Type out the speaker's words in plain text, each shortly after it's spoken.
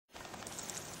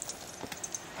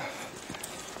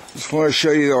Just want to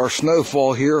show you our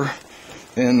snowfall here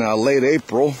in late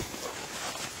April.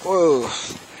 Whoa,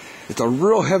 it's a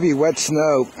real heavy wet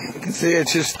snow. You can see it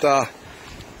just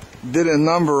did a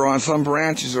number on some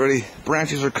branches already.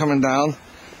 Branches are coming down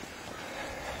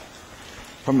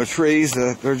from the trees.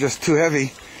 They're just too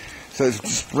heavy, so it's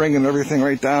just bringing everything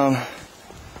right down.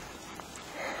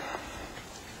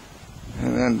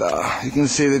 And you can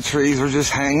see the trees are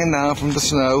just hanging down from the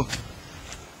snow.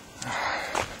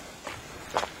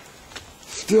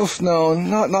 Still snowing,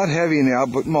 not heavy now,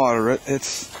 but moderate.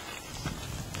 It's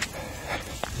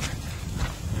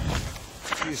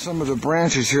see some of the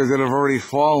branches here that have already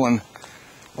fallen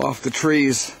off the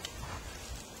trees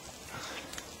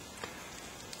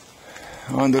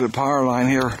onto the power line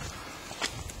here.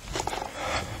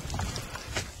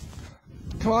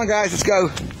 Come on, guys, let's go.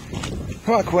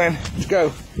 Come on, Quinn, let's go.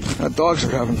 The dogs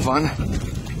are having fun.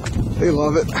 They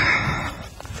love it.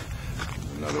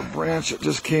 Another branch that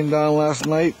just came down last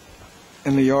night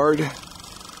in the yard.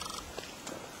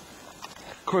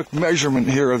 Quick measurement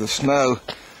here of the snow.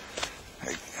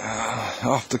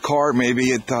 Off the car,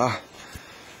 maybe the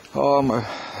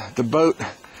boat,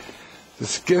 the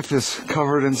skiff is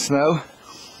covered in snow.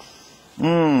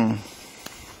 Down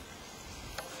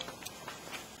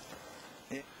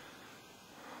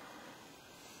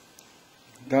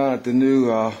at the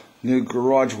new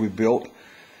garage we built,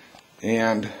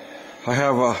 and I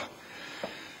have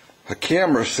a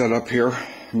camera set up here,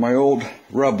 my old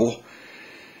Rebel,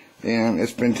 and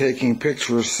it's been taking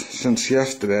pictures since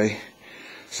yesterday,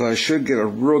 so I should get a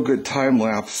real good time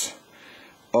lapse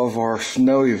of our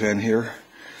snow event here.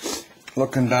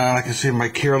 Looking down, I can see my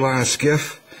Carolina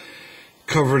skiff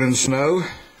covered in snow.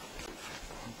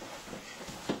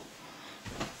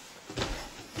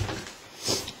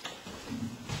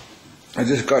 I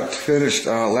just got finished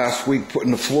last week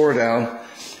putting the floor down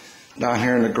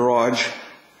here in the garage.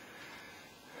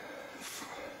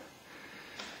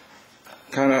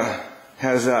 Kind of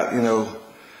has that, you know,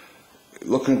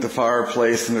 looking at the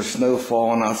fireplace and the snow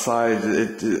falling outside,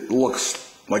 it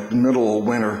looks like the middle of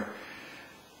winter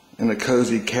in a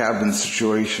cozy cabin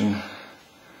situation.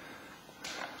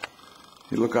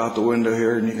 You look out the window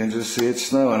here and you can just see it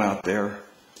snowing out there.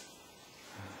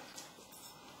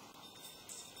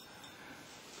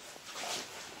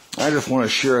 I just want to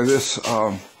share this.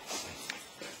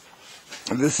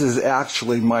 This is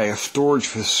actually my storage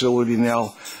facility now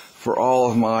for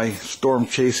all of my storm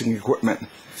chasing equipment.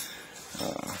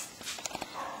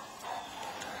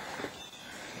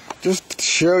 Just to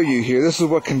show you here, this is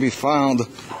what can be found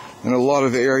in a lot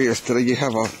of areas today. You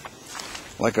have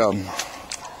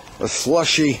a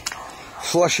slushy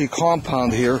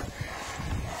compound here.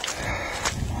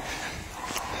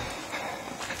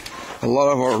 A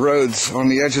lot of our roads, on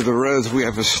the edge of the roads, we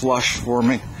have a slush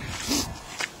forming.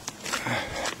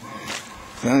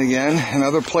 Then again, in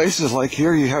other places like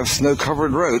here, you have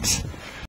snow-covered roads.